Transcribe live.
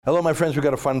Hello, my friends. We've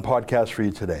got a fun podcast for you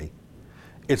today.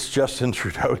 It's Justin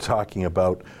Trudeau talking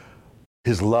about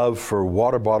his love for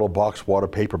water bottle, box water,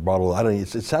 paper bottle. I don't know.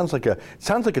 It sounds like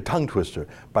a tongue twister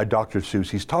by Dr. Seuss.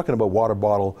 He's talking about water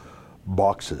bottle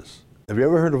boxes. Have you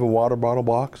ever heard of a water bottle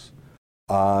box?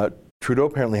 Trudeau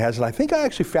apparently has, and I think I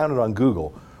actually found it on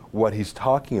Google what he's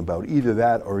talking about. Either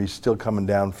that, or he's still coming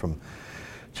down from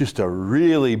just a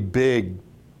really big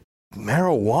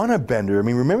marijuana bender. I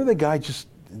mean, remember the guy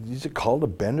is it called a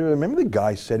bender? Remember the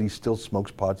guy said he still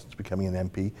smokes pot since becoming an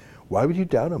MP? Why would you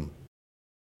doubt him?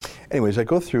 Anyways, I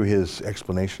go through his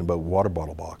explanation about water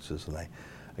bottle boxes, and I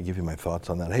give you my thoughts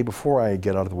on that. Hey, before I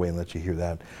get out of the way and let you hear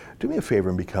that, do me a favor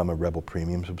and become a Rebel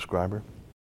Premium subscriber.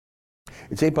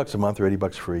 It's $8 a month or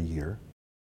 $80 for a year.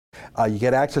 You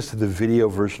get access to the video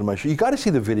version of my show. You got to see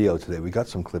the video today. We got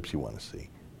some clips you want to see.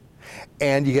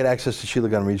 And you get access to Sheila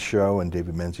Gunn-Reid's show and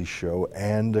David Menzies' show.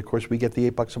 And, of course, we get the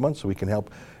 $8 a month so we can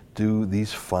help do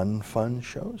these fun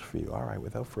shows for you. All right,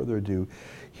 without further ado,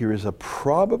 here is a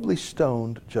probably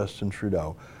stoned Justin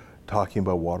Trudeau talking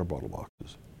about water bottle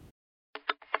boxes.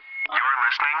 You're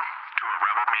listening to a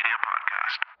Rebel Media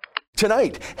podcast.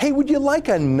 Tonight, hey, would you like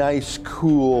a nice,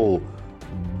 cool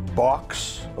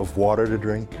box of water to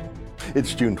drink?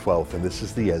 It's June 12th, and this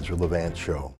is the Ezra Levant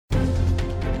Show.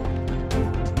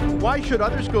 Why should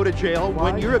others go to jail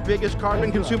when you're the biggest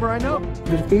carbon consumer I know?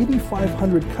 There's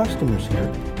 8,500 customers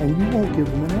here, and you won't give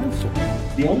them an answer.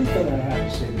 The only thing I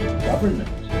have to say to the government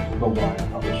about why I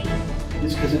publish it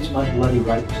is because it's my bloody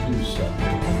right to do so.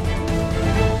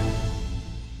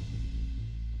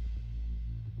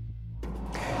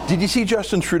 Did you see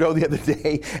Justin Trudeau the other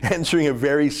day answering a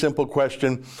very simple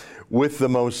question with the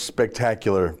most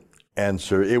spectacular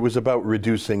answer? It was about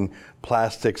reducing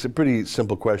plastics. A pretty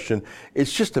simple question.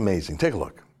 It's just amazing. Take a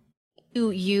look. What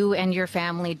do you and your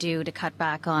family do to cut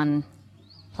back on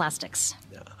plastics?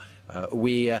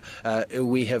 We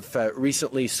have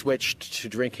recently switched to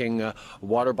drinking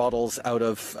water bottles out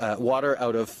of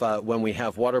when we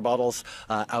have water bottles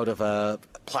out of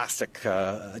plastic.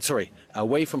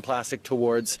 Away from plastic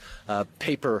towards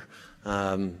paper,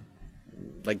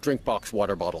 like drink box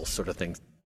water bottles, sort of things.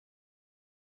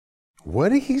 What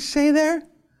did he say there?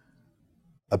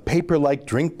 A paper-like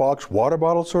drink box water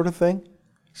bottle sort of thing?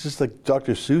 Is this like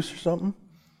Dr. Seuss or something?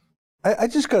 I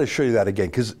just got to show you that again,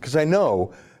 because I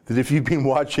know that if you've been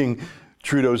watching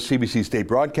Trudeau's CBC state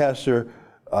broadcaster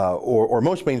or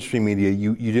most mainstream media,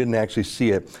 you didn't actually see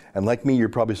it. And like me, you're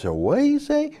probably saying, what do you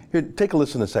say? Here, take a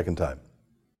listen a second time.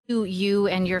 What do you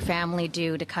and your family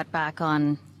do to cut back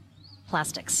on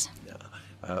plastics?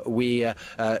 We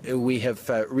have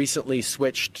recently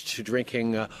switched to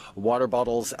drinking water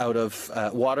bottles out of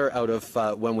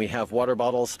when we have water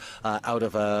bottles out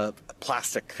of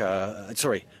plastic.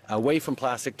 Away from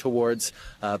plastic towards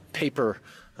paper,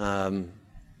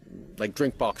 like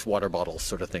drink box water bottles,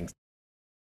 sort of things.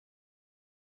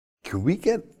 Can we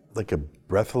get like a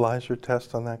breathalyzer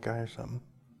test on that guy or something?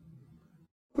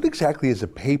 What exactly is a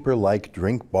paper-like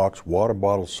drink box water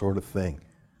bottle sort of thing?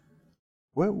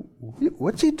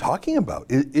 What's he talking about?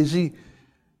 Is he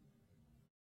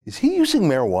using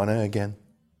marijuana again?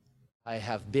 I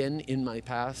have been in my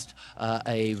past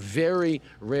a very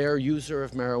rare user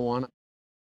of marijuana.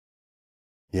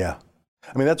 Yeah.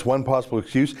 I mean, that's one possible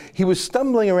excuse. He was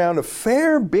stumbling around a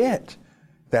fair bit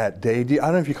that day. I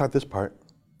don't know if you caught this part.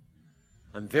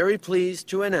 I'm very pleased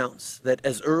to announce that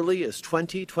as early as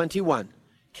 2021,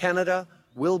 Canada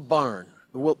will ban.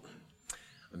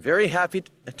 I'm very happy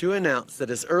to announce that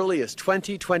as early as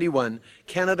 2021,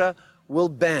 Canada will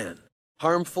ban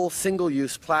harmful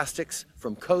single-use plastics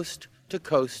from coast to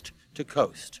coast to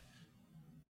coast.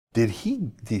 Did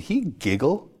he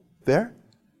giggle there?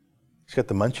 He's got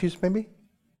the munchies, maybe?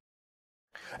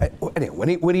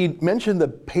 Anyway, when he mentioned the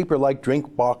paper-like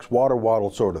drink box water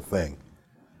bottle sort of thing,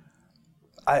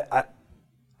 I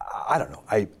don't know.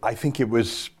 I think it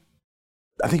was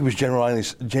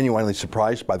genuinely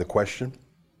surprised by the question.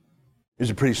 It was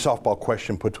a pretty softball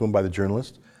question put to him by the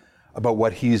journalist about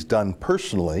what he's done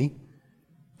personally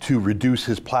to reduce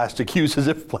his plastic use, as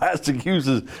if plastic use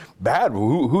is bad.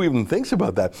 Who even thinks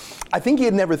about that? I think he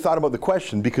had never thought about the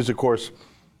question because, of course,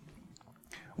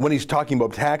 when he's talking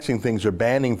about taxing things or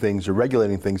banning things or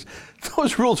regulating things,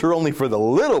 those rules are only for the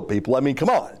little people. I mean, come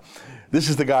on. This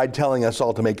is the guy telling us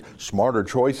all to make smarter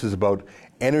choices about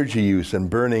energy use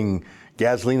and burning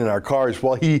gasoline in our cars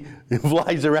while he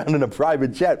flies around in a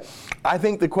private jet. I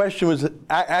think the question was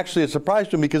actually a surprise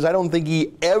to him because I don't think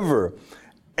he ever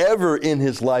in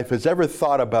his life has ever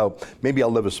thought about, maybe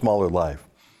I'll live a smaller life.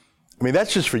 I mean,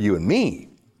 that's just for you and me.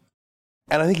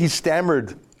 And I think he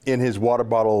stammered in his water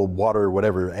bottle, water,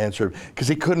 whatever answer, because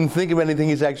he couldn't think of anything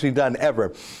he's actually done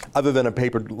ever, other than a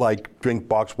paper-like drink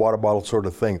box water bottle sort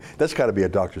of thing. That's got to be a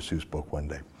Dr. Seuss book one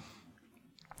day.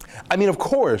 I mean, of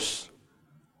course,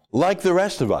 like the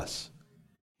rest of us,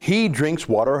 he drinks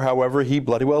water however he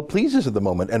bloody well pleases at the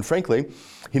moment. And frankly,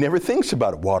 he never thinks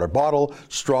about it. Water bottle,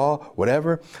 straw,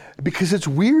 whatever, because it's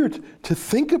weird to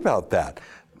think about that.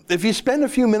 If you spend a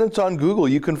few minutes on Google,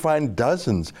 you can find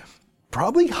dozens,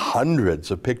 probably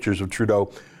hundreds of pictures of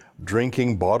Trudeau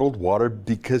drinking bottled water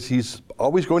because he's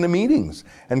always going to meetings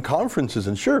and conferences.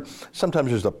 And sure,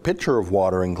 sometimes there's a pitcher of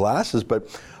water in glasses,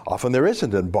 but often there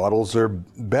isn't. And bottles are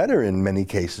better in many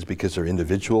cases because they're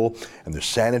individual and they're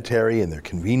sanitary and they're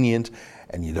convenient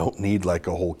and you don't need like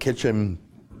a whole kitchen.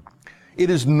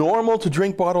 It is normal to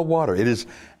drink bottled water. It is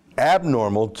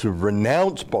abnormal to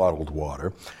renounce bottled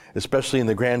water, especially in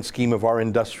the grand scheme of our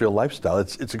industrial lifestyle.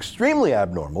 It's extremely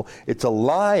abnormal. It's a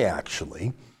lie,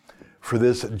 actually, for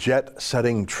this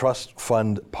jet-setting, trust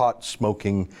fund,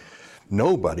 pot-smoking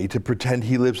nobody to pretend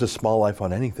he lives a small life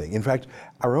on anything. In fact,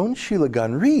 our own Sheila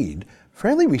Gunn Reid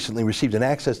fairly recently received an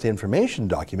access to information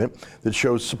document that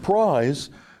shows, surprise,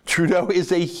 Trudeau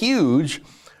is a huge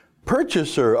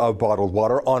purchaser of bottled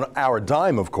water on our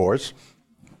dime, of course.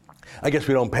 I guess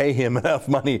we don't pay him enough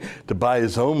money to buy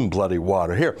his own bloody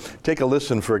water. Here, take a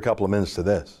listen for a couple of minutes to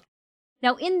this.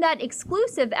 Now, in that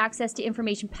exclusive access to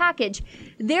information package,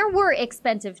 there were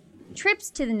expensive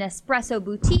trips to the Nespresso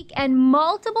boutique and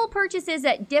multiple purchases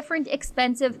at different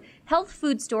expensive health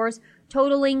food stores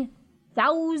totaling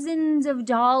thousands of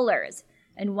dollars.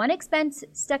 And one expense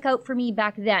stuck out for me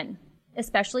back then,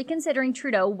 especially considering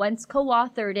Trudeau once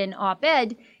co-authored an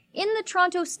op-ed in the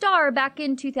Toronto Star back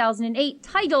in 2008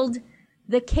 titled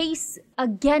 "The Case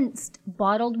Against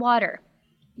Bottled Water."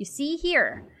 You see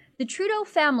here, the Trudeau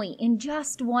family in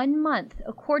just 1 month,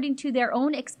 according to their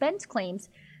own expense claims,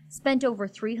 spent over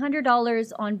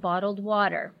 $300 on bottled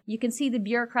water. You can see the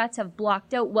bureaucrats have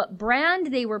blocked out what brand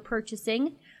they were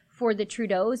purchasing for the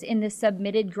Trudeaus in the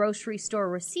submitted grocery store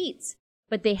receipts,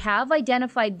 but they have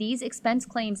identified these expense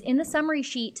claims in the summary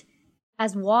sheet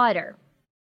as water.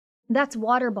 That's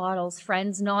water bottles,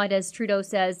 friends, not, as Trudeau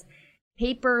says,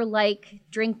 paper-like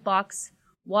drink box,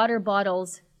 water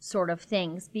bottles sort of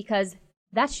things, because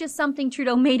that's just something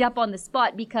Trudeau made up on the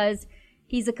spot because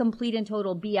he's a complete and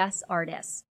total BS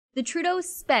artist. The Trudeaus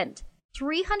spent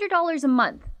 $300 a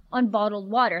month on bottled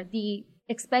water. The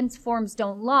expense forms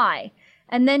don't lie.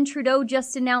 And then Trudeau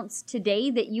just announced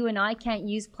today that you and I can't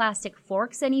use plastic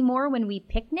forks anymore when we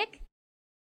picnic.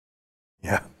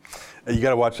 Yeah, you got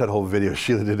to watch that whole video.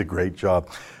 Sheila did a great job.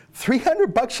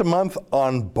 $300 a month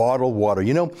on bottled water.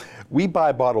 You know, we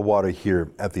buy bottled water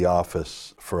here at the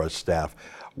office for our staff.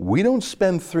 We don't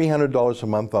spend $300 a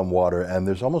month on water, and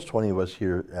there's almost 20 of us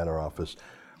here at our office.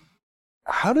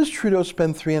 How does Trudeau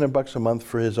spend $300 a month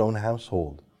for his own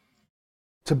household?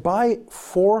 To buy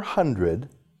 400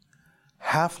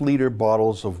 half-liter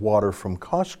bottles of water from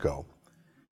Costco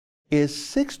is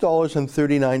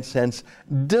 $6.39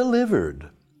 delivered.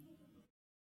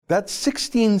 That's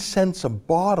 16 cents a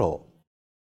bottle.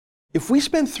 If we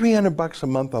spend $300 a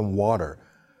month on water,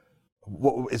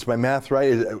 is my math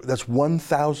right? That's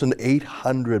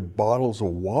 1,800 bottles of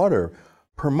water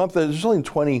per month. There's only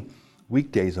 20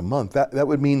 weekdays a month. That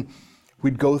would mean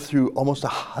we'd go through almost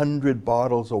 100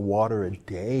 bottles of water a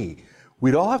day.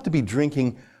 We'd all have to be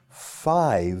drinking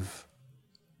 5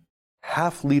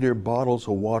 half-liter bottles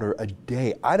of water a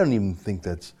day. I don't even think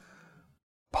that's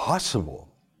possible.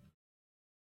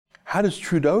 How does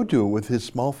Trudeau do it with his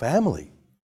small family?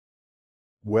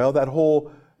 Well, that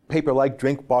whole paper-like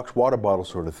drink box water bottle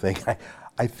sort of thing,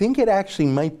 I think it actually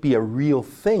might be a real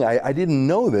thing. I didn't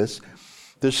know this.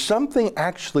 There's something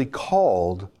actually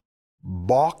called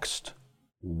boxed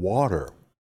water.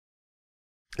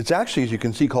 It's actually, as you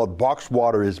can see, called Boxed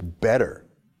Water is Better.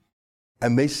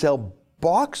 And they sell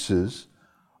boxes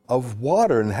of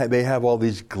water, and they have all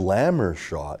these glamour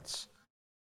shots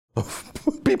of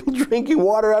people drinking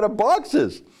water out of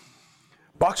boxes.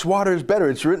 Boxed water is better.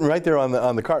 It's written right there on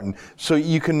the carton. So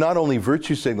you can not only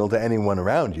virtue signal to anyone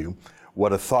around you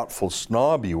what a thoughtful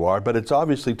snob you are, but it's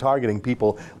obviously targeting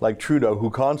people like Trudeau who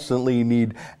constantly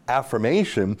need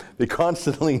affirmation. They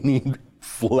constantly need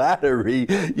flattery,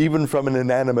 even from an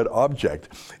inanimate object.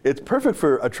 It's perfect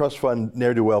for a trust fund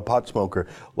ne'er-do-well pot smoker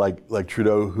like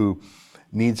Trudeau, who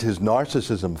needs his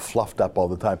narcissism fluffed up all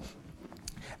the time.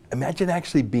 Imagine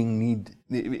actually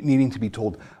needing to be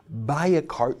told, buy a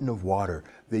carton of water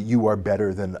that you are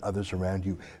better than others around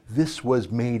you. This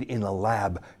was made in a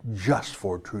lab just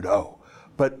for Trudeau.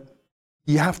 But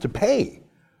you have to pay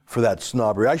for that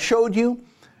snobbery. I showed you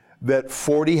that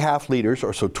 40 half liters,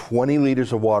 or so 20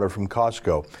 liters of water from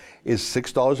Costco, is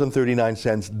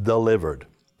 $6.39 delivered.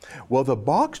 Well, the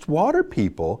boxed water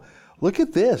people, look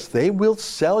at this. They will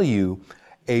sell you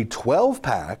a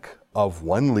 12-pack of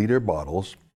 1 liter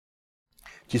bottles.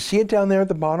 Do you see it down there at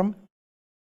the bottom?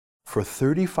 For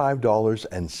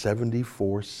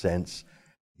 $35.74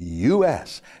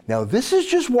 US. Now, this is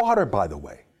just water, by the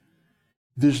way.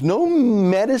 There's no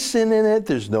medicine in it.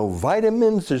 There's no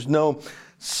vitamins. There's no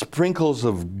sprinkles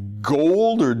of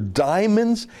gold or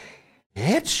diamonds.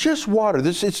 It's just water.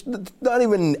 It's not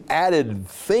even added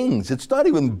things. It's not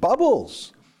even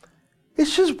bubbles.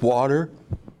 It's just water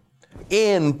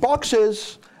in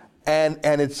boxes, and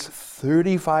it's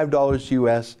 $35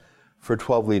 US for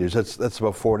 12 liters. That's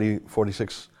about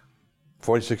 46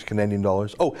 Canadian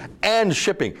dollars. Oh, and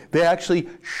shipping. They actually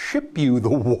ship you the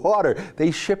water.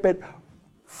 They ship it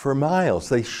for miles.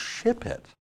 They ship it.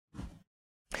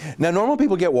 Now, normal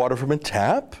people get water from a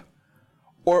tap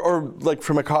or like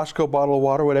from a Costco bottle of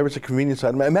water, whatever. It's a convenience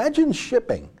item. Imagine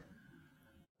shipping.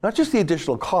 Not just the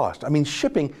additional cost. I mean,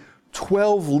 shipping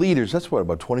 12 liters. That's what,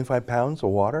 about 25 pounds of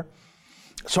water?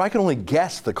 So I can only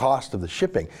guess the cost of the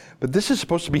shipping. But this is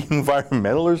supposed to be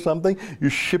environmental or something. You're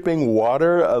shipping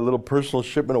water, a little personal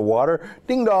shipment of water.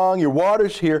 Ding dong, your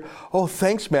water's here. Oh,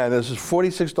 thanks, man. This is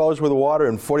 $46 worth of water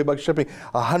and $40 shipping,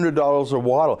 $100 of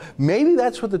water. Maybe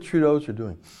that's what the Trudeaus are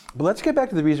doing. But let's get back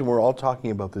to the reason we're all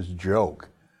talking about this joke.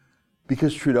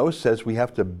 Because Trudeau says we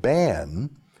have to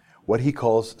ban what he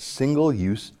calls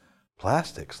single-use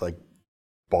plastics, like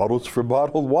bottles for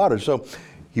bottled water. So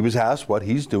he was asked what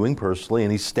he's doing personally,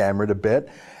 and he stammered a bit,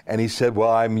 and he said,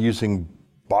 well, I'm using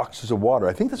boxes of water.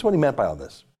 I think that's what he meant by all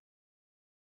this.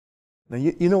 Now,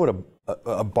 you know what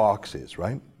a box is,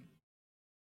 right?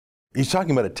 He's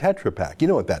talking about a Tetra Pak. You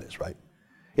know what that is, right?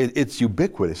 It's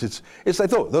ubiquitous. It's like,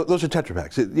 those are Tetra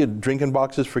Paks, drinking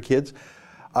boxes for kids.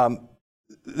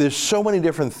 There's so many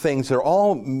different things. They're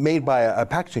all made by a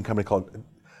packaging company called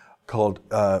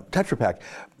Tetra Pak.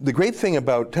 The great thing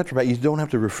about Tetra Pak, you don't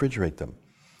have to refrigerate them.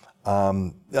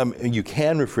 You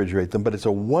can refrigerate them, but it's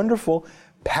a wonderful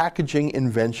packaging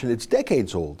invention. It's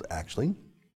decades old, actually.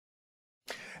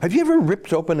 Have you ever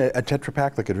ripped open a Tetra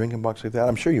Pak, like a drinking box like that?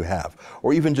 I'm sure you have.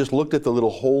 Or even just looked at the little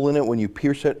hole in it when you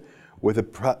pierce it with a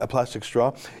plastic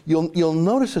straw. You'll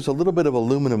notice there's a little bit of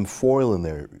aluminum foil in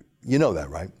there. You know that,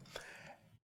 right?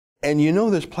 And you know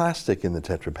there's plastic in the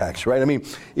Tetra Paks, right? I mean,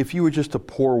 if you were just to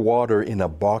pour water in a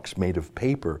box made of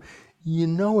paper, you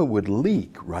know it would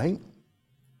leak, right?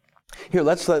 Here,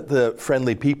 let's let the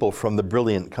friendly people from the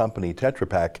brilliant company Tetra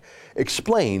Pak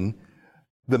explain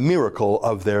the miracle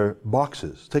of their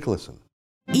boxes. Take a listen.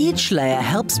 Each layer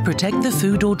helps protect the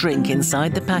food or drink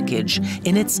inside the package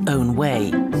in its own way.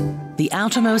 The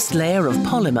outermost layer of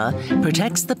polymer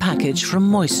protects the package from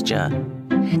moisture.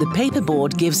 The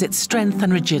paperboard gives it strength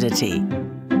and rigidity.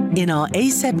 In our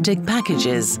aseptic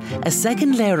packages, a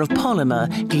second layer of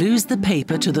polymer glues the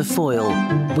paper to the foil,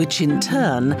 which in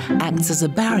turn acts as a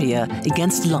barrier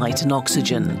against light and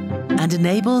oxygen, and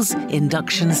enables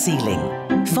induction sealing.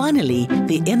 Finally,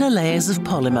 the inner layers of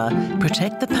polymer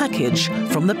protect the package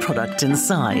from the product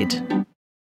inside.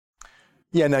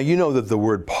 Yeah, now you know that the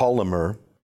word polymer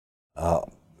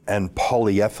and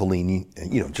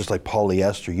polyethylene, just like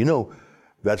polyester,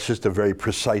 that's just a very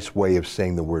precise way of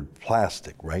saying the word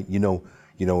plastic, right? You know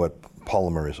what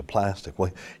polymer is, a plastic.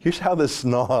 Well, here's how the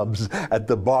snobs at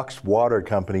the boxed water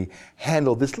company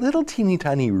handle this little teeny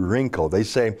tiny wrinkle. They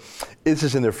say, this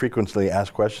is in their frequently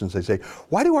asked questions, they say,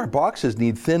 why do our boxes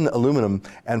need thin aluminum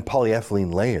and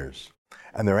polyethylene layers?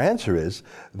 And their answer is,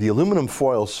 the aluminum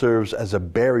foil serves as a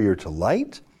barrier to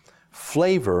light,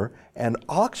 flavor, and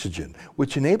oxygen,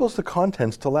 which enables the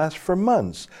contents to last for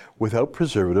months without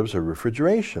preservatives or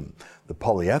refrigeration. The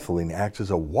polyethylene acts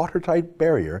as a watertight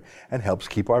barrier and helps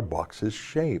keep our boxes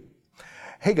shape.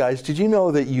 Hey guys, did you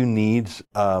know that you need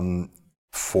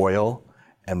foil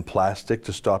and plastic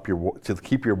to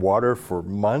keep your water for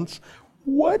months?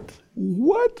 What?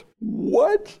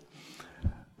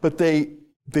 But they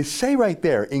say right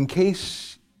there, in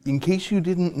case you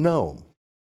didn't know,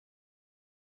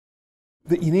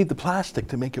 that you need the plastic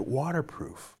to make it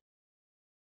waterproof.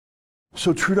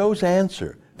 So Trudeau's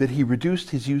answer that he reduced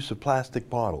his use of plastic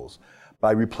bottles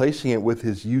by replacing it with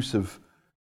his use of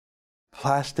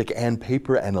plastic and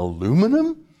paper and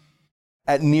aluminum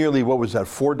at nearly,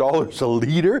 $4 a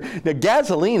liter? Now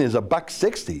gasoline is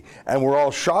 $1.60, and we're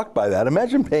all shocked by that.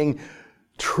 Imagine paying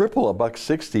triple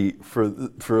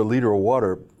 $1.60 for a liter of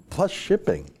water plus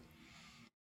shipping.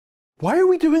 Why are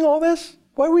we doing all this?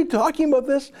 Why are we talking about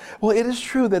this? Well, it is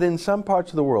true that in some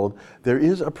parts of the world, there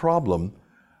is a problem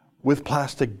with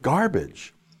plastic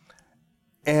garbage.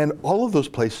 And all of those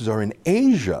places are in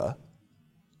Asia.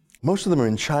 Most of them are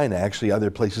in China, actually,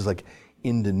 other places like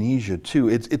Indonesia too.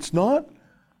 It's not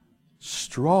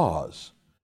straws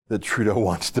that Trudeau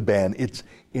wants to ban. It's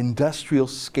industrial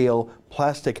scale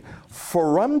plastic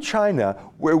from China,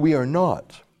 where we are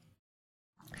not.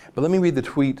 But let me read the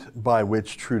tweet by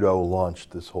which Trudeau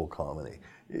launched this whole comedy.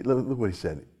 Look what he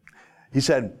said. He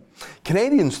said,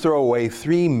 Canadians throw away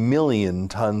 3 million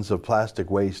tons of plastic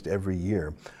waste every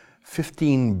year,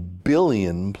 15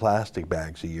 billion plastic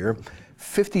bags a year,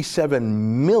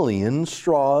 57 million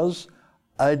straws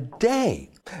a day.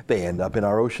 They end up in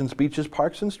our oceans, beaches,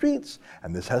 parks, and streets.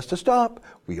 And this has to stop.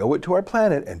 We owe it to our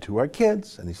planet and to our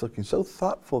kids. And he's looking so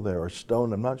thoughtful there, or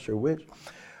stoned, I'm not sure which.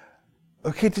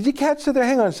 Okay, did you catch that there?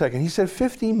 Hang on a second. He said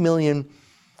 50 million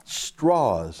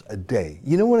straws a day.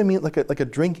 You know what I mean? Like a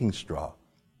drinking straw.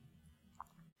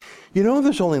 You know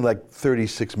there's only like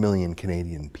 36 million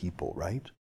Canadian people, right?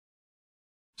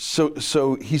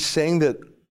 So he's saying that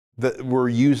we're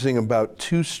using about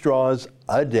 2 straws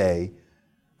a day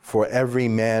for every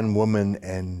man, woman,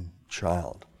 and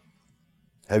child.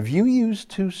 Have you used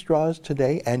 2 straws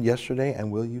today and yesterday,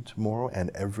 and will you tomorrow and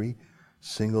every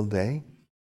single day?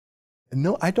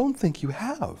 No, I don't think you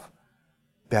have.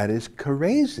 That is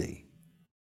crazy.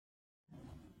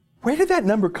 Where did that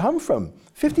number come from?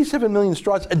 57 million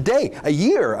straws a day, a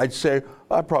year. I'd say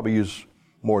I probably use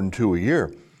more than 2 a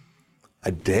year.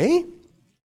 A day?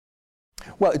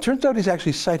 Well, it turns out he's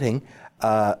actually citing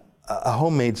a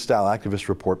homemade style activist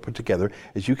report put together,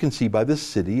 as you can see, by the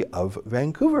city of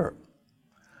Vancouver.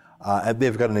 And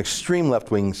they've got an extreme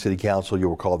left-wing city council.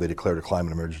 You'll recall they declared a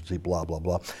climate emergency, blah, blah,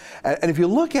 blah. And if you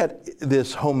look at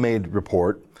this homemade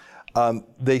report,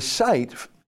 they cite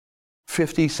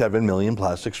 57 million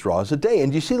plastic straws a day.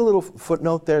 And you see the little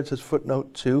footnote there? It says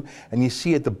footnote 2. And you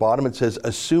see at the bottom it says,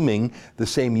 assuming the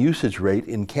same usage rate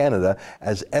in Canada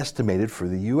as estimated for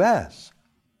the U.S.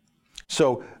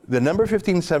 So the number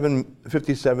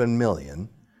 57 million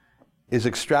is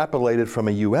extrapolated from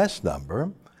a U.S.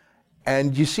 number.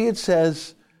 And you see it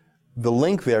says, the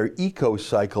link there,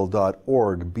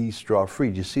 ecocycle.org, be straw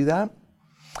free. Do you see that?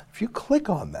 If you click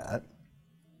on that,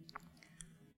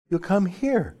 you'll come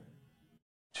here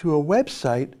to a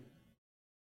website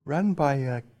run by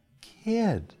a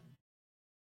kid.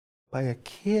 By a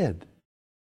kid.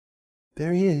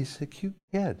 There he is. He's a cute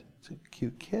kid. It's a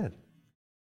cute kid.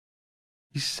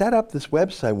 He set up this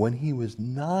website when he was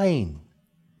 9.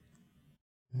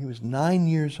 He was 9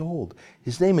 years old.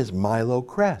 His name is Milo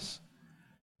Kress.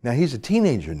 Now, he's a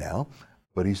teenager now,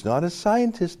 but he's not a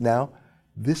scientist now.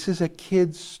 This is a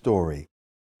kid's story.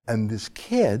 And this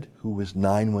kid, who was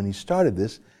 9 when he started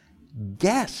this,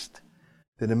 guessed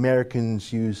that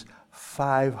Americans use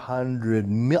 500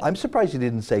 million. I'm surprised he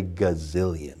didn't say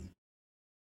gazillion.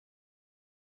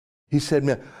 He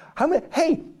said, how many?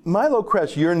 Hey, Milo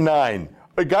Kress, you're 9.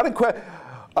 I got a question.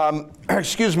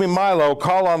 Excuse me, Milo,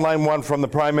 call on line 1 from the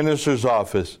Prime Minister's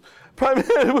office. Prime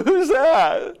Minister, who's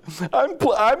that? I'm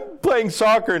playing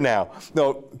soccer now.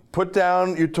 No, put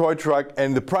down your toy truck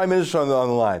and the Prime Minister on the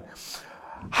line.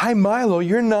 Hi, Milo,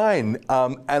 you're 9.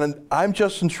 And I'm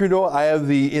Justin Trudeau. I have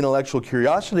the intellectual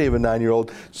curiosity of a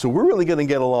 9-year-old, so we're really going to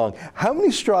get along. How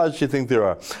many straws do you think there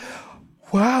are?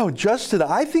 Wow, Justin,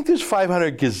 I think there's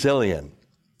 500 gazillion.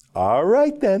 All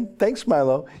right, then. Thanks,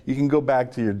 Milo. You can go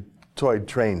back to your toy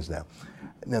trains now.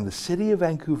 Now, the city of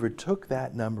Vancouver took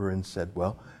that number and said,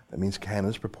 well, that means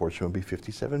Canada's proportion would be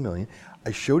 57 million.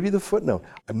 I showed you the footnote.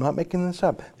 I'm not making this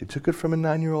up. They took it from a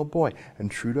 9-year-old boy, and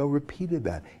Trudeau repeated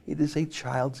that. It is a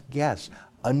child's guess,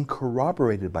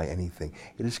 uncorroborated by anything.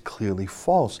 It is clearly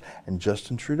false, and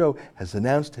Justin Trudeau has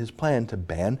announced his plan to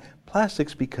ban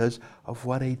plastics because of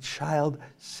what a child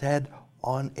said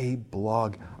on a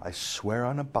blog. I swear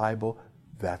on a Bible,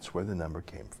 that's where the number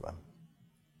came from.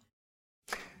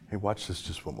 Hey, watch this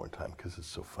just one more time because it's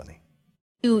so funny.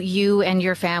 You and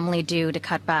your family do to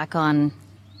cut back on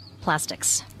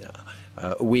plastics?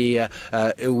 We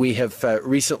have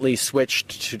recently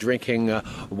switched to drinking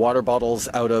water bottles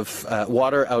out of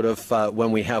water out of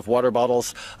when we have water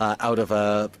bottles out of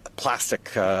a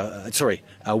plastic.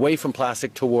 Away from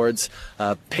plastic towards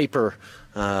paper,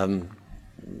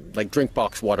 like drink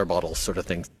box water bottles, sort of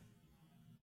things.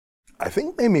 I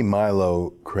think maybe Milo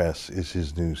Kress is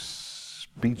his new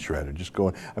speechwriter. Just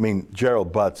going. I mean,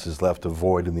 Gerald Butts has left a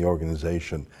void in the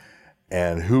organization,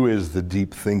 and who is the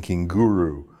deep thinking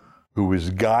guru who is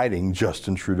guiding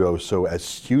Justin Trudeau so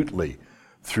astutely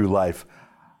through life?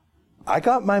 I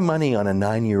got my money on a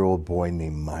 9-year-old boy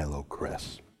named Milo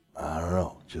Kress. I don't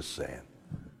know, just saying.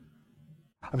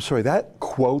 I'm sorry, that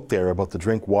quote there about the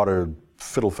drink water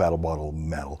fiddle faddle bottle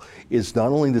medal is not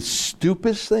only the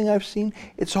stupidest thing I've seen,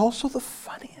 it's also the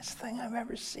funniest thing I've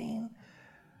ever seen.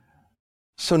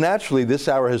 So naturally, this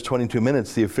hour has 22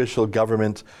 minutes. The official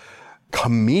government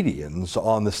comedians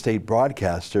on the state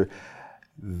broadcaster,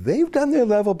 they've done their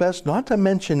level best not to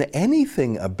mention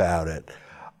anything about it.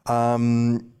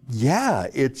 Yeah,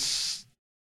 it's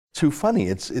too funny.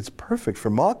 It's perfect for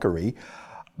mockery.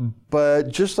 But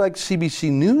just like CBC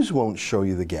News won't show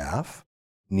you the gaffe,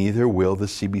 neither will the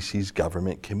CBC's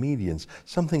government comedians.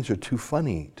 Some things are too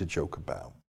funny to joke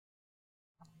about.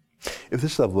 If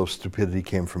this level of stupidity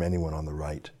came from anyone on the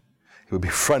right, it would be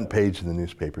front page in the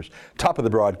newspapers, top of the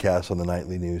broadcast on the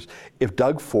nightly news. If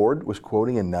Doug Ford was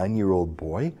quoting a 9-year-old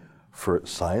boy for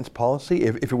science policy,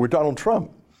 if it were Donald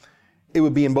Trump, it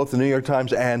would be in both the New York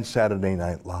Times and Saturday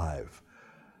Night Live.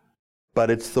 But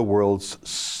it's the world's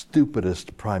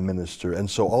stupidest prime minister, and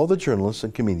so all the journalists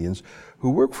and comedians who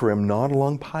work for him nod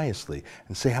along piously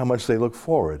and say how much they look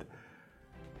forward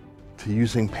to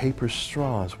using paper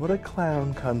straws. What a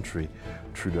clown country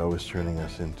Trudeau is turning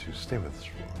us into. Stay with us.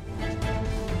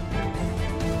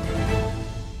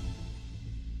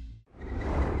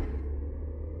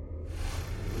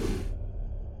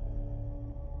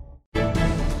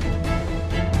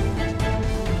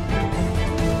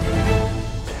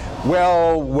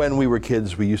 Well, when we were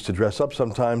kids, we used to dress up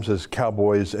sometimes as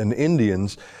cowboys and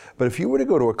Indians. But if you were to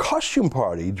go to a costume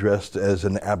party dressed as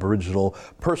an Aboriginal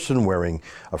person wearing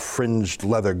a fringed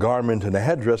leather garment and a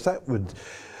headdress,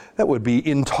 that would be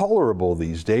intolerable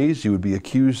these days. You would be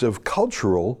accused of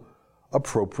cultural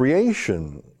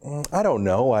appropriation. I don't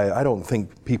know. I don't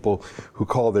think people who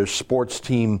call their sports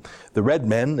team the Red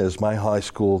Men, as my high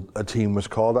school team was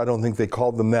called, I don't think they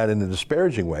called them that in a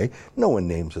disparaging way. No one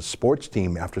names a sports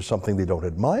team after something they don't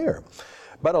admire.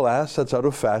 But alas, that's out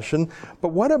of fashion. But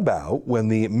what about when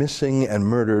the Missing and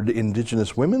Murdered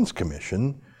Indigenous Women's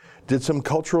Commission did some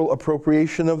cultural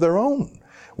appropriation of their own?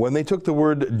 When they took the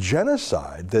word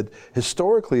genocide, that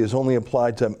historically is only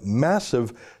applied to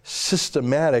massive,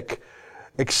 systematic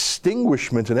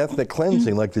extinguishment and ethnic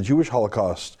cleansing, like the Jewish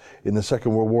Holocaust in the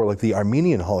Second World War, like the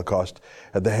Armenian Holocaust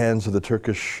at the hands of the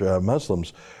Turkish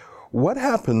Muslims. What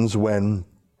happens when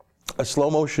a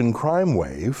slow-motion crime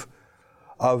wave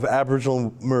of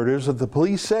Aboriginal murders that the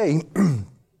police say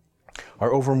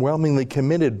are overwhelmingly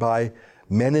committed by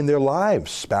men in their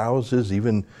lives, spouses,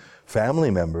 even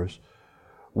family members?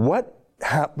 What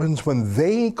happens when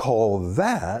they call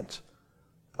that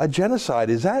a genocide?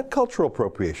 Is that cultural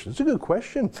appropriation? It's a good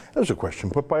question. That was a question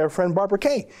put by our friend Barbara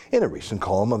Kay in a recent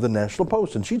column of the National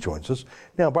Post, and she joins us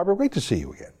now. Barbara, great to see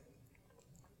you again.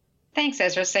 Thanks,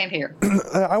 Ezra. Same here.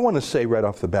 I want to say right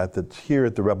off the bat that here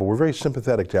at The Rebel, we're very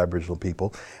sympathetic to Aboriginal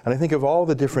people, and I think of all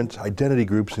the different identity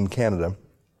groups in Canada,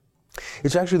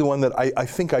 it's actually the one that I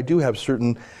think I do have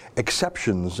certain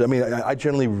exceptions. I mean, I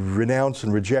generally renounce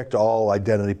and reject all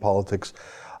identity politics,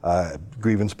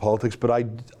 grievance politics, but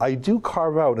I do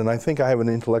carve out, and I think I have an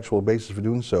intellectual basis for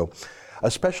doing so,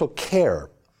 a special care,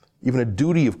 even a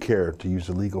duty of care, to use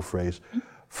a legal phrase,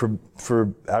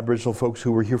 for Aboriginal folks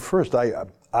who were here first.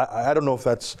 I don't know if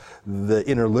that's the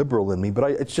inner liberal in me, but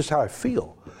it's just how I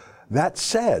feel. That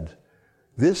said,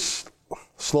 this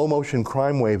slow-motion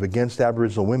crime wave against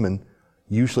Aboriginal women,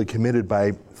 usually committed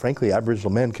by, frankly,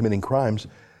 Aboriginal men committing crimes,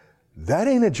 that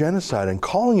ain't a genocide, and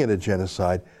calling it a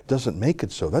genocide doesn't make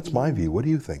it so. That's my view. What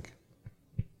do you think?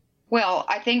 Well,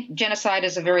 I think genocide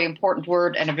is a very important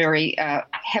word and a very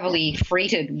heavily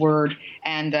freighted word,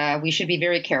 and we should be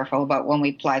very careful about when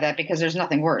we apply that, because there's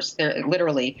nothing worse.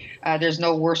 There's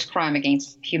no worse crime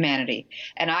against humanity.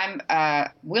 And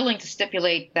I'm willing to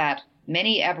stipulate that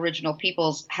many Aboriginal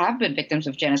peoples have been victims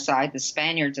of genocide. The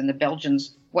Spaniards and the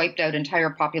Belgians wiped out entire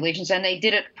populations, and they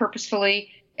did it purposefully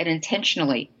and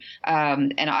intentionally.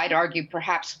 And I'd argue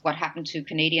perhaps what happened to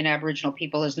Canadian Aboriginal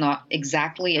people is not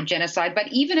exactly a genocide, but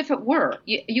even if it were,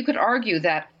 you could argue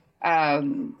that,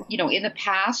 in the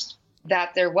past,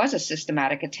 that there was a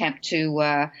systematic attempt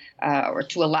to or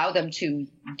to allow them to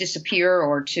disappear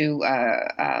or to,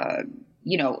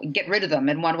 get rid of them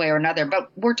in one way or another.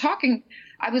 But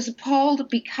I was appalled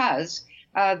because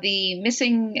the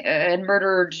Missing and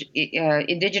Murdered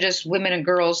Indigenous Women and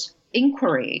Girls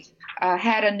inquiry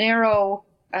had a narrow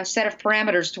set of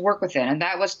parameters to work within, and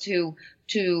that was to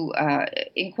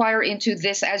inquire into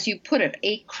this, as you put it,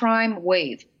 a crime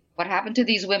wave. What happened to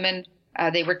these women?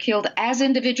 They were killed as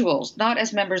individuals, not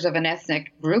as members of an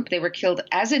ethnic group. They were killed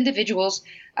as individuals,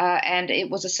 and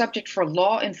it was a subject for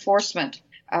law enforcement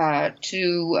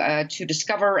to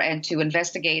discover and to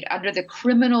investigate under the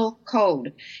criminal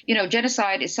code.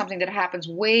 Genocide is something that happens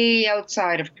way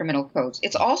outside of criminal codes.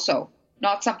 It's also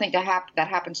not something that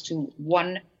happens to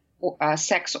one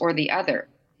sex or the other.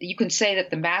 You can say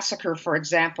that the massacre, for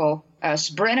example,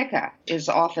 Srebrenica is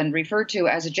often referred to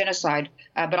as a genocide,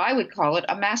 but I would call it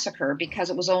a massacre because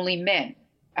it was only men.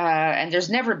 And there's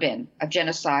never been a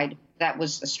genocide that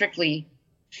was strictly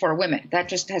for women. That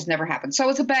just has never happened. So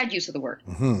it's a bad use of the word.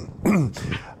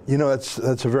 Mm-hmm. You know, that's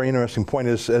a very interesting point.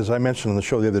 As I mentioned on the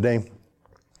show the other day,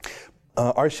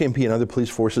 RCMP and other police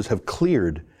forces have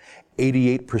cleared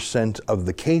 88% of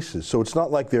the cases. So it's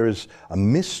not like there is a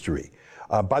mystery.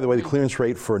 By the way, the clearance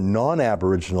rate for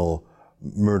non-Aboriginal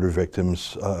murder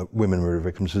victims, women murder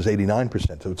victims, is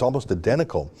 89%. So it's almost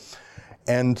identical.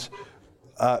 And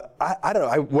I don't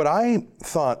know, what I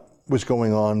thought was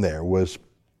going on there was,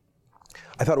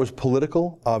 I thought it was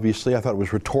political, obviously. I thought it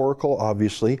was rhetorical,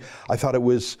 obviously. I thought it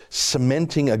was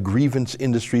cementing a grievance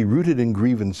industry rooted in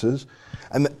grievances.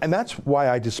 And that's why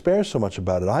I despair so much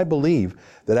about it. I believe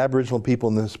that Aboriginal people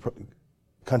in this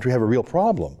country have a real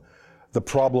problem. The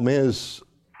problem is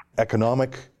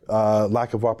economic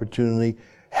lack of opportunity,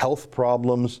 health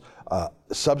problems,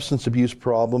 substance abuse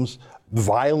problems,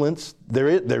 violence.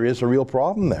 There is a real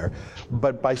problem there.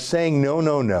 But by saying,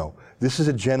 no, this is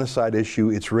a genocide issue,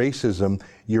 it's racism,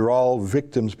 you're all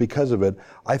victims because of it,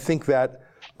 I think that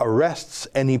arrests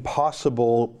any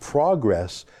possible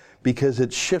progress because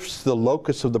it shifts the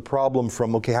locus of the problem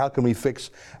from, okay, how can we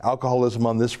fix alcoholism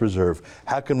on this reserve?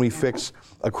 How can we fix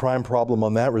a crime problem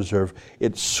on that reserve?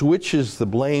 It switches the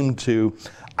blame to,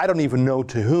 I don't even know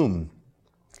to whom,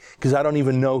 because I don't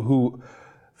even know who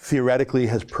theoretically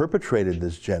has perpetrated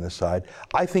this genocide.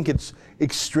 I think it's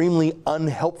extremely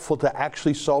unhelpful to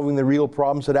actually solving the real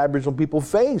problems that Aboriginal people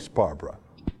face, Barbara.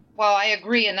 Well, I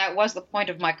agree, and that was the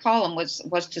point of my column,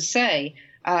 was to say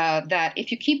that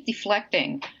if you keep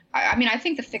deflecting, I mean, I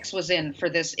think the fix was in for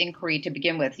this inquiry to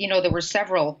begin with. You know, there were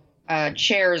several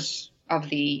chairs of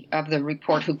the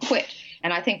report who quit.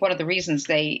 And I think one of the reasons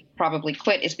they probably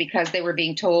quit is because they were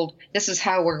being told, this is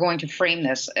how we're going to frame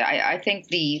this. I think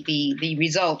the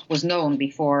result was known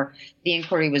before the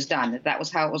inquiry was done. That was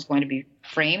how it was going to be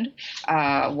framed,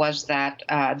 was that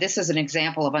this is an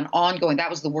example of an ongoing, that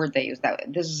was the word they used,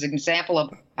 that this is an example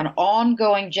of an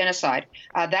ongoing genocide.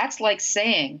 That's like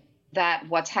saying that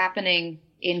what's happening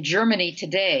in Germany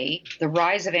today, the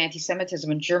rise of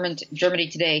anti-Semitism in Germany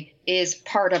today, is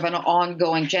part of an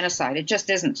ongoing genocide. It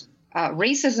just isn't.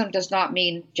 Racism does not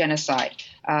mean genocide.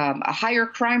 A higher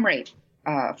crime rate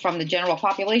from the general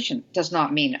population does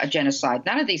not mean a genocide.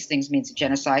 None of these things means a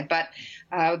genocide, but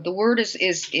the word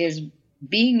is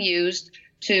being used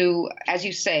to, as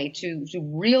you say, to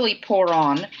really pour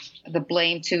on the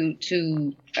blame,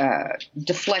 to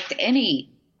deflect any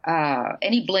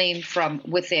blame from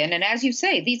within. And as you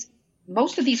say,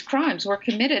 most of these crimes were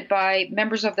committed by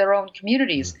members of their own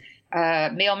communities.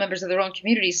 Male members of their own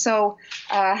communities. So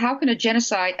how can a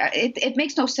genocide, it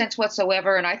makes no sense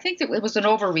whatsoever. And I think that it was an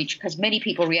overreach because many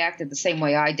people reacted the same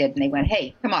way I did. And they went,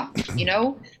 hey, come on,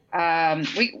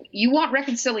 you want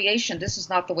reconciliation. This is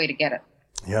not the way to get it.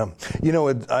 Yeah. You know,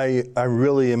 I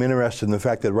really am interested in the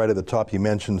fact that right at the top you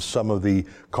mentioned some of the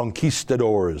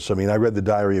conquistadors. I mean, I read the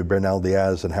diary of Bernal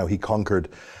Diaz and how he conquered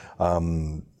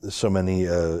so many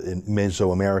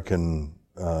Mesoamerican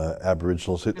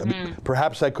Aboriginals. Mm-hmm.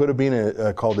 Perhaps that could have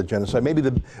been called a genocide. Maybe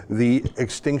the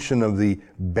extinction of the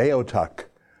Beothuk,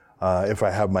 if I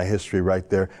have my history right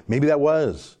there, maybe that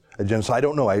was a genocide. I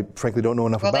don't know. I frankly don't know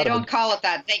enough about it. Well, they don't call it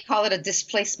that. They call it a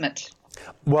displacement.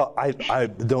 Well, I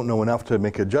don't know enough to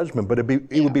make a judgment, but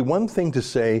it would be one thing to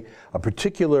say a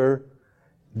particular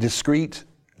discrete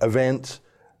event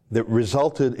that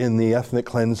resulted in the ethnic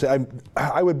cleanse.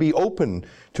 I would be open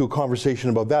to a conversation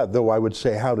about that, though I would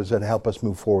say, how does that help us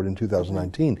move forward in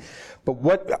 2019? But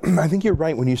what I think you're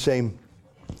right when you say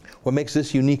what makes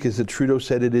this unique is that Trudeau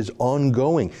said it is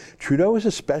ongoing. Trudeau is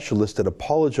a specialist at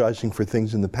apologizing for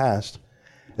things in the past,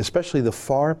 especially the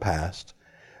far past,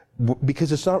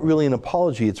 because it's not really an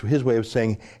apology. It's his way of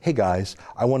saying, hey guys,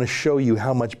 I want to show you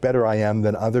how much better I am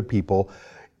than other people.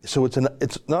 So it's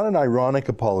not an ironic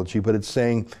apology, but it's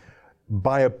saying,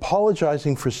 by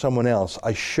apologizing for someone else,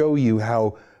 I show you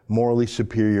how morally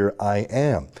superior I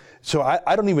am. So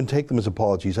I don't even take them as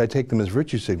apologies. I take them as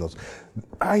virtue signals.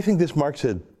 I think this marks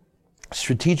a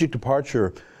strategic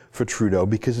departure for Trudeau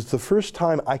because it's the first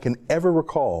time I can ever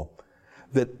recall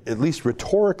that, at least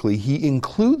rhetorically, he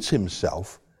includes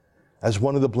himself as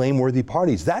one of the blameworthy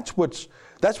parties. That's what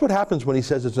happens when he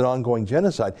says it's an ongoing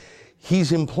genocide.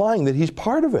 He's implying that he's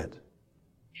part of it.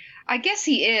 I guess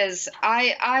he is.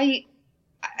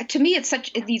 To me,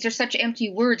 these are such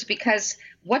empty words because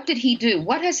what did he do?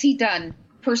 What has he done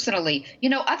personally? You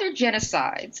know, other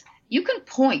genocides, you can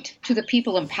point to the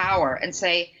people in power and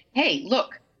say, hey,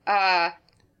 look,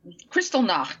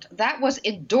 Kristallnacht, that was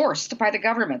endorsed by the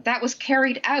government. That was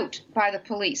carried out by the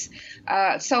police.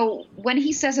 So when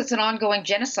he says it's an ongoing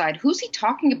genocide, who's he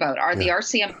talking about? Are the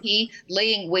RCMP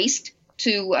laying waste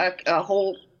to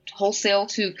wholesale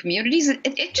to communities?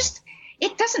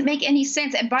 It doesn't make any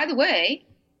sense. And by the way,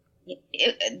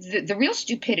 the real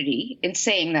stupidity in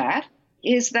saying that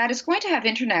is that it's going to have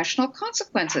international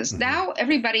consequences. Now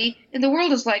everybody in the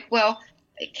world is like, well,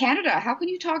 Canada, how can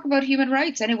you talk about human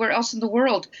rights anywhere else in the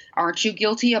world? Aren't you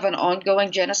guilty of an ongoing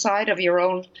genocide of your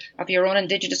own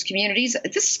Indigenous communities?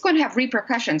 This is going to have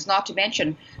repercussions, not to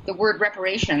mention the word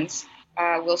reparations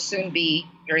will soon be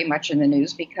very much in the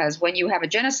news, because when you have a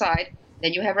genocide,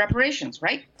 then you have reparations,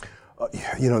 right?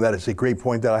 That is a great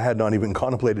point that I had not even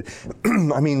contemplated.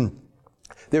 I mean,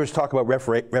 there was talk about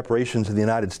reparations in the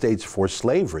United States for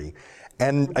slavery.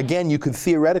 And again, you could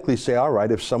theoretically say, all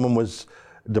right, if someone was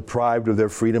deprived of their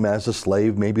freedom as a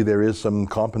slave, maybe there is some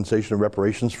compensation or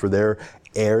reparations for their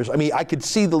heirs. I mean, I could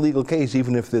see the legal case,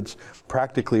 even if it's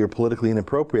practically or politically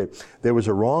inappropriate. There was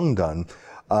a wrong done.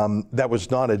 That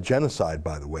was not a genocide,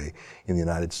 by the way, in the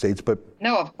United States. But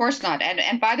no, of course not.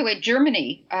 And by the way,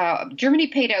 Germany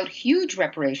paid out huge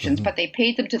reparations, but they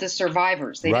paid them to the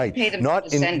survivors. They didn't pay them to the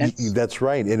descendants. That's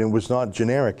right, and it was not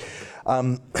generic.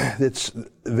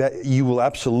 That you will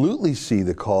absolutely see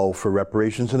the call for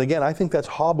reparations. And again, I think that's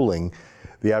hobbling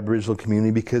the Aboriginal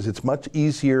community, because it's much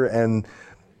easier and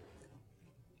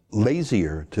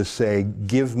lazier to say,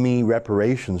 give me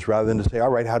reparations, rather than to say, all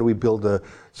right, how do we build a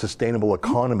sustainable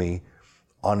economy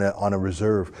on a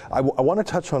reserve? I want to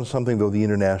touch on something, though, the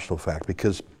international fact,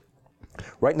 because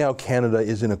right now Canada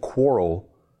is in a quarrel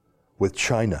with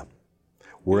China.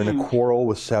 We're in a quarrel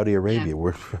with Saudi Arabia.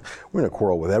 We're in a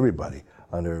quarrel with everybody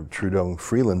under Trudeau and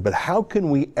Freeland. But how can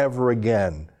we ever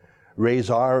again raise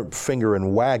our finger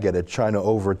and wag it at China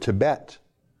over Tibet,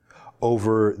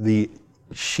 over the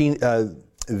Uyghurs,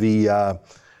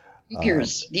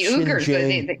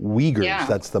 Uyghurs,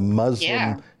 that's the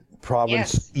Muslim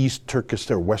province, East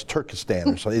Turkestan or West Turkestan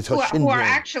or something. Who are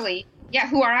actually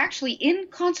in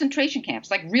concentration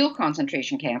camps, like real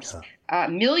concentration camps,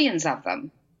 millions of them.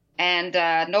 And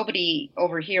nobody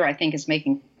over here, I think, is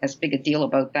making as big a deal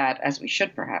about that as we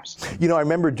should, perhaps. I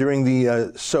remember during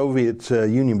the Soviet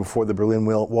Union, before the Berlin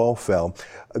Wall fell,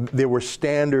 there were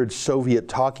standard Soviet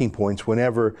talking points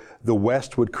whenever the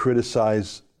West would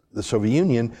criticize the Soviet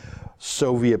Union.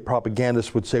 Soviet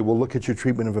propagandists would say, well, look at your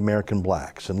treatment of American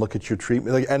blacks, and look at your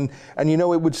treatment. And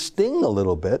it would sting a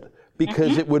little bit,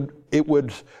 because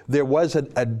there was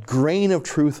a grain of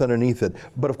truth underneath it.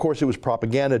 But of course, it was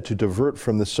propaganda to divert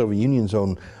from the Soviet Union's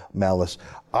own malice.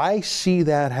 I see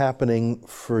that happening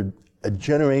for a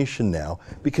generation now,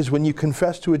 because when you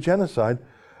confess to a genocide,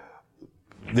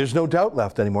 there's no doubt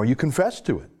left anymore. You confess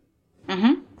to it.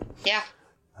 Yeah.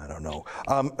 I don't know.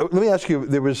 Let me ask you,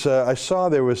 I saw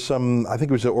there was some, I think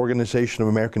it was the Organization of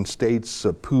American States,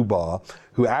 PUBA,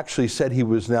 who actually said he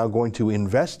was now going to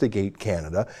investigate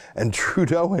Canada, and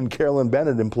Trudeau and Carolyn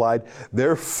Bennett implied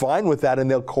they're fine with that and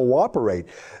they'll cooperate.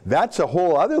 That's a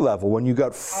whole other level when you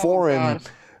got foreign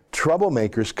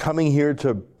troublemakers coming here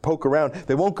to poke around.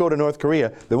 They won't go to North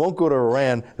Korea, they won't go to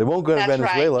Iran, they won't go to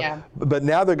Venezuela, right, yeah. But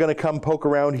now they're going to come poke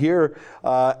around here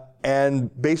and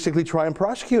basically try and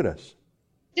prosecute us.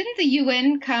 Didn't the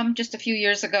UN come just a few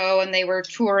years ago, and they were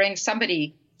touring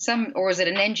or was it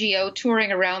an NGO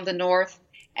touring around the North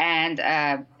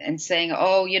and saying,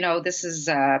 oh, this is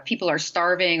people are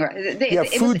starving, or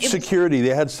food security.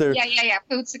 They had their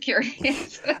food security.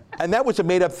 And that was a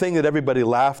made-up thing that everybody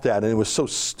laughed at, and it was so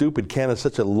stupid. Canada's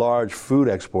such a large food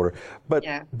exporter,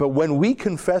 but when we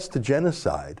confess to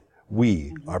genocide,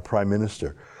 our Prime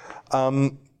Minister.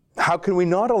 How can we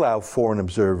not allow foreign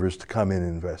observers to come in and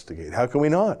investigate? How can we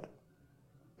not?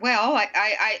 Well,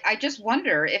 I just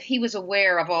wonder if he was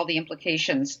aware of all the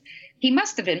implications. He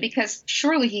must have been, because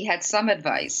surely he had some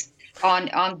advice on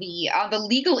the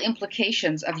legal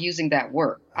implications of using that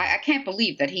word. I can't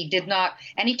believe that he did not,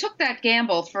 and he took that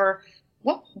gamble for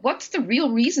what's the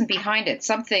real reason behind it?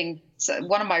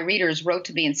 One of my readers wrote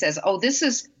to me and says,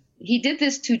 he did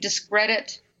this to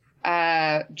discredit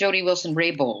Jody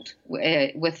Wilson-Raybould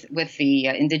with the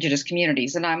Indigenous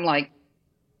communities. And I'm like,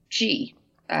 gee,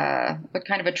 what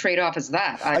kind of a trade-off is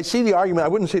that? I see the argument. I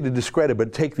wouldn't say to discredit,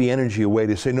 but take the energy away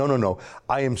to say, no,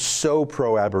 I am so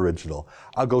pro-Aboriginal.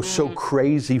 I'll go so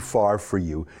crazy far for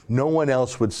you. No one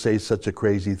else would say such a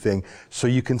crazy thing. So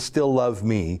you can still love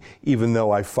me, even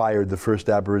though I fired the first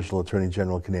Aboriginal Attorney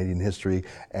General in Canadian history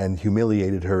and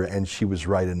humiliated her, and she was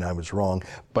right and I was wrong.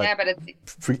 But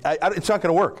it's not going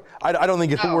to work. I don't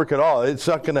think it'll work at all. It's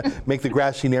not going to make the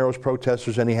Grassy Narrows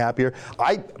protesters any happier.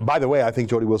 By the way, I think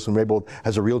Jody Wilson-Raybould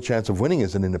has a a real chance of winning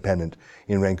as an independent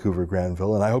in Vancouver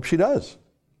Granville, and I hope she does.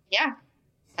 Yeah,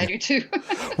 I do too.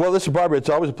 Well, listen, Barbara, it's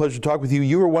always a pleasure to talk with you.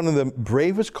 You were one of the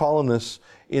bravest columnists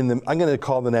in the, I'm going to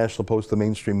call the National Post the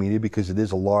mainstream media because it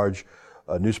is a large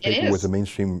newspaper with a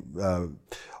mainstream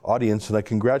audience, and I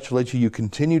congratulate you. You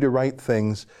continue to write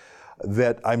things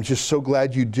that I'm just so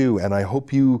glad you do, and I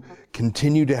hope you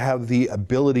continue to have the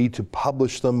ability to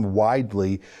publish them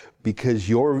widely, because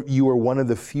you are one of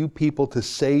the few people to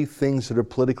say things that are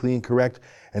politically incorrect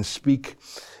and speak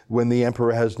when the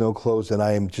emperor has no clothes, and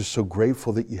I am just so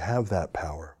grateful that you have that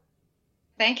power.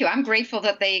 Thank you. I'm grateful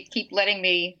that they keep letting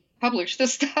me publish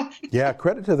this stuff. Yeah,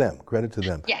 credit to them. Credit to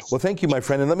them. Yes. Well, thank you, my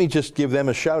friend. And let me just give them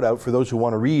a shout out for those who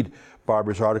want to read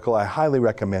Barbara's article. I highly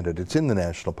recommend it. It's in the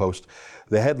National Post.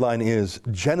 The headline is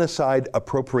 "Genocide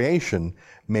Appropriation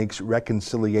Makes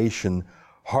Reconciliation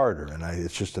Harder." And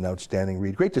it's just an outstanding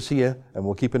read. Great to see you, and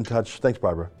we'll keep in touch. Thanks,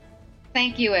 Barbara.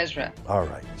 Thank you, Ezra. All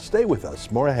right. Stay with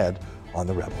us. More ahead on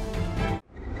The Rebel.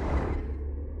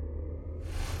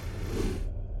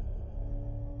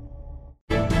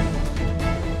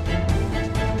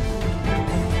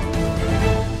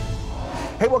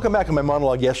 Hey, welcome back to my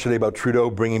monologue yesterday about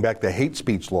Trudeau bringing back the hate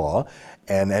speech law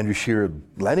and Andrew Scheer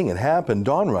letting it happen.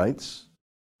 Don writes,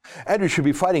 Andrew should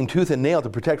be fighting tooth and nail to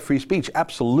protect free speech.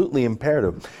 Absolutely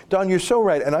imperative. Don, you're so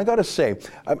right. And I got to say,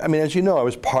 I mean, as you know, I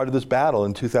was part of this battle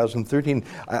in 2013.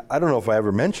 I don't know if I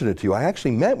ever mentioned it to you. I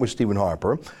actually met with Stephen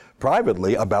Harper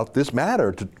privately about this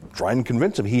matter to try and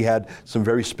convince him. He had some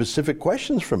very specific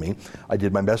questions for me. I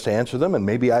did my best to answer them, and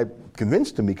maybe I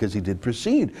convinced him because he did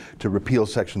proceed to repeal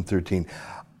Section 13.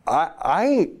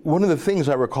 One of the things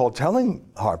I recall telling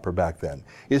Harper back then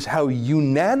is how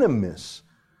unanimous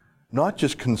not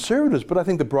just conservatives, but I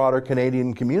think the broader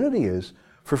Canadian community is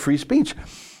for free speech.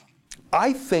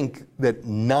 I think that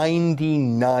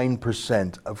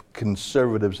 99% of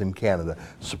conservatives in Canada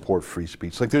support free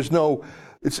speech. Like there's no,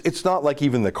 it's not like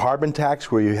even the carbon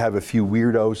tax where you have a few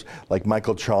weirdos like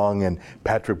Michael Chong and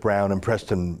Patrick Brown and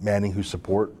Preston Manning who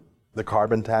support the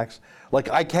carbon tax. Like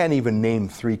I can't even name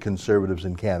 3 conservatives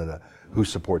in Canada who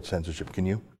support censorship. Can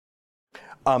you?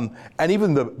 And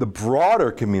even the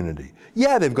broader community,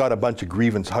 yeah, they've got a bunch of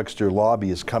grievance huckster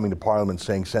lobbyists coming to Parliament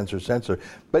saying censor, censor.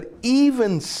 But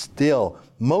even still,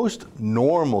 most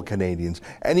normal Canadians,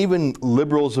 and even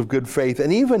liberals of good faith,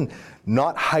 and even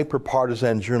not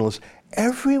hyper-partisan journalists,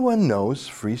 everyone knows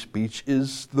free speech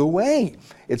is the way.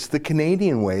 It's the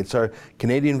Canadian way. It's our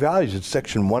Canadian values. It's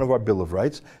Section 1 of our Bill of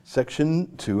Rights,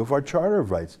 Section 2 of our Charter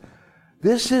of Rights.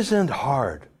 This isn't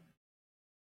hard.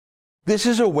 This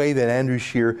is a way that Andrew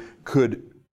Scheer could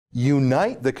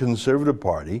unite the Conservative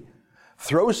Party,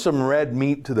 throw some red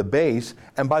meat to the base,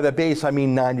 and by the base I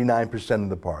mean 99% of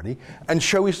the party, and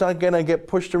show he's not going to get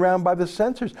pushed around by the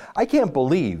censors. I can't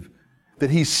believe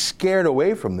that he's scared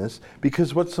away from this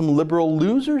because what some liberal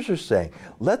losers are saying.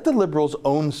 Let the Liberals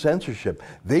own censorship.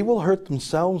 They will hurt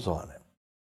themselves on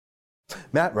it.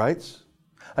 Matt writes,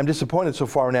 I'm disappointed so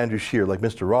far in Andrew Scheer. Like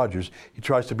Mr. Rogers, he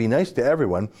tries to be nice to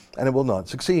everyone, and it will not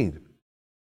succeed.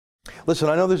 Listen,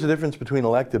 I know there's a difference between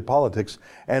elected politics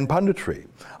and punditry.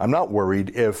 I'm not worried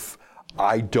if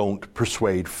I don't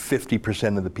persuade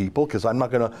 50% of the people because I'm not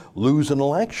going to lose an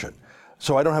election.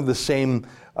 So I don't have the same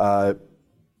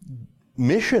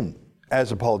mission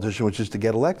as a politician, which is to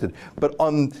get elected. But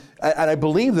and I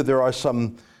believe that there are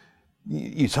some,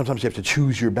 sometimes you have to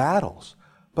choose your battles.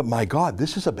 But my God,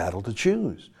 this is a battle to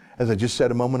choose. As I just said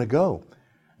a moment ago,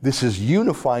 this is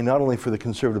unifying not only for the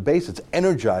Conservative base, it's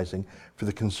energizing for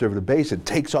the Conservative base. It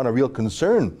takes on a real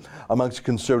concern amongst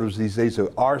Conservatives these days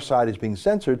that our side is being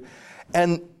censored.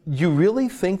 And you really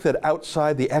think that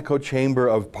outside the echo chamber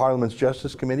of Parliament's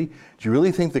Justice Committee, do you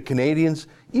really think that Canadians,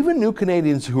 even new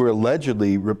Canadians who are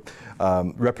allegedly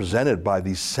represented by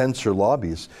these censor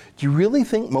lobbyists, do you really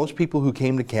think most people who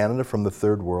came to Canada from the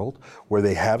third world, where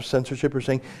they have censorship, are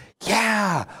saying,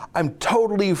 yeah, I'm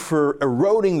totally for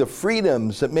eroding the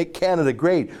freedoms that make Canada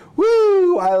great.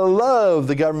 Woo, I love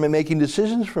the government making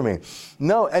decisions for me.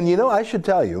 No, and you know, I should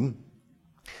tell you,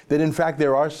 that in fact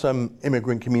there are some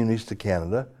immigrant communities to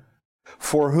Canada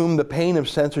for whom the pain of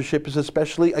censorship is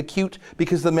especially acute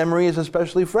because the memory is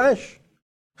especially fresh.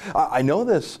 I know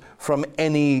this from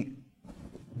any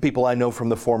people I know from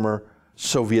the former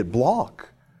Soviet bloc.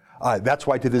 That's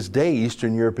why to this day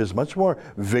Eastern Europe is much more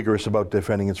vigorous about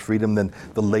defending its freedom than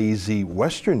the lazy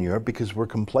Western Europe because we're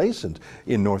complacent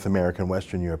in North America and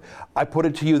Western Europe. I put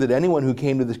it to you that anyone who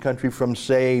came to this country from,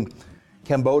 say,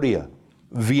 Cambodia,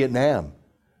 Vietnam,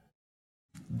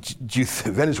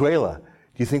 Venezuela, do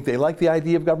you think they like the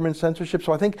idea of government censorship?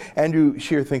 So I think Andrew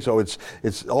Scheer thinks,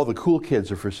 it's all the cool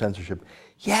kids are for censorship.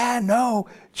 Yeah, no,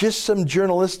 just some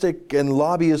journalistic and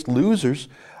lobbyist losers.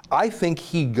 I think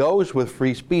he goes with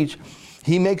free speech.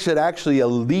 He makes it actually a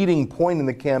leading point in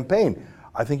the campaign.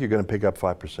 I think you're going to pick up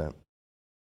 5%.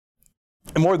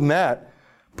 And more than that,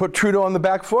 put Trudeau on the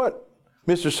back foot.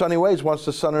 Mr. Sunny Ways wants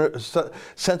to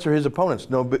censor his opponents.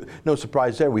 No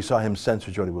surprise there. We saw him censor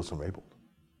Jody Wilson-Raybould.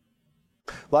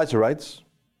 Liza writes,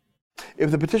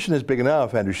 if the petition is big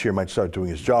enough, Andrew Scheer might start doing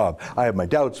his job. I have my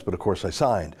doubts, but of course I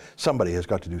signed. Somebody has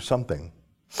got to do something.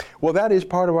 Well, that is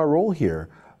part of our role here,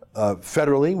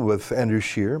 federally with Andrew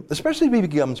Scheer, especially if he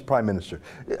becomes Prime Minister.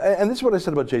 And this is what I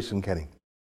said about Jason Kenney.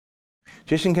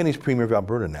 Jason Kenney's Premier of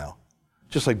Alberta now,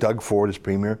 just like Doug Ford is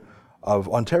Premier of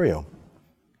Ontario.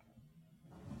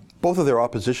 Both of their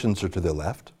oppositions are to their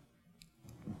left.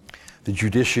 The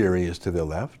judiciary is to their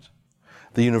left.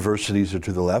 The universities are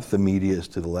to the left. The media is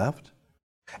to the left.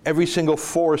 Every single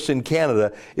force in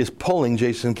Canada is pulling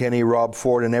Jason Kenney, Rob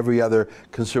Ford, and every other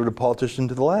Conservative politician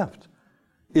to the left.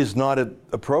 Is not it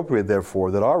appropriate,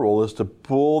 therefore, that our role is to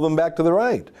pull them back to the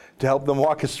right, to help them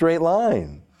walk a straight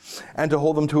line, and to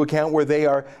hold them to account where they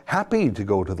are happy to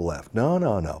go to the left?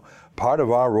 No. Part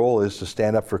of our role is to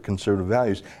stand up for conservative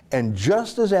values. And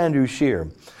just as Andrew Scheer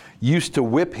used to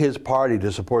whip his party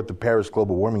to support the Paris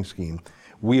global warming scheme,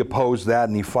 we opposed that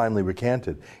and he finally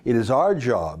recanted. It is our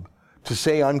job to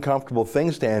say uncomfortable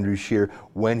things to Andrew Scheer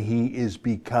when he is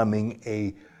becoming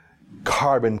a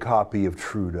carbon copy of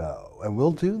Trudeau. And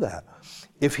we'll do that.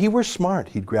 If he were smart,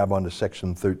 he'd grab onto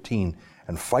Section 13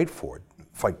 and fight for it,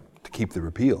 fight to keep the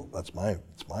repeal. That's my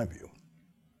view.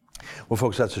 Well,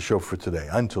 folks, that's the show for today.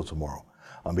 Until tomorrow,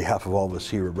 on behalf of all of us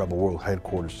here at Rebel World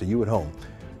Headquarters, to you at home,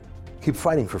 keep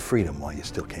fighting for freedom while you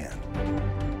still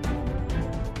can.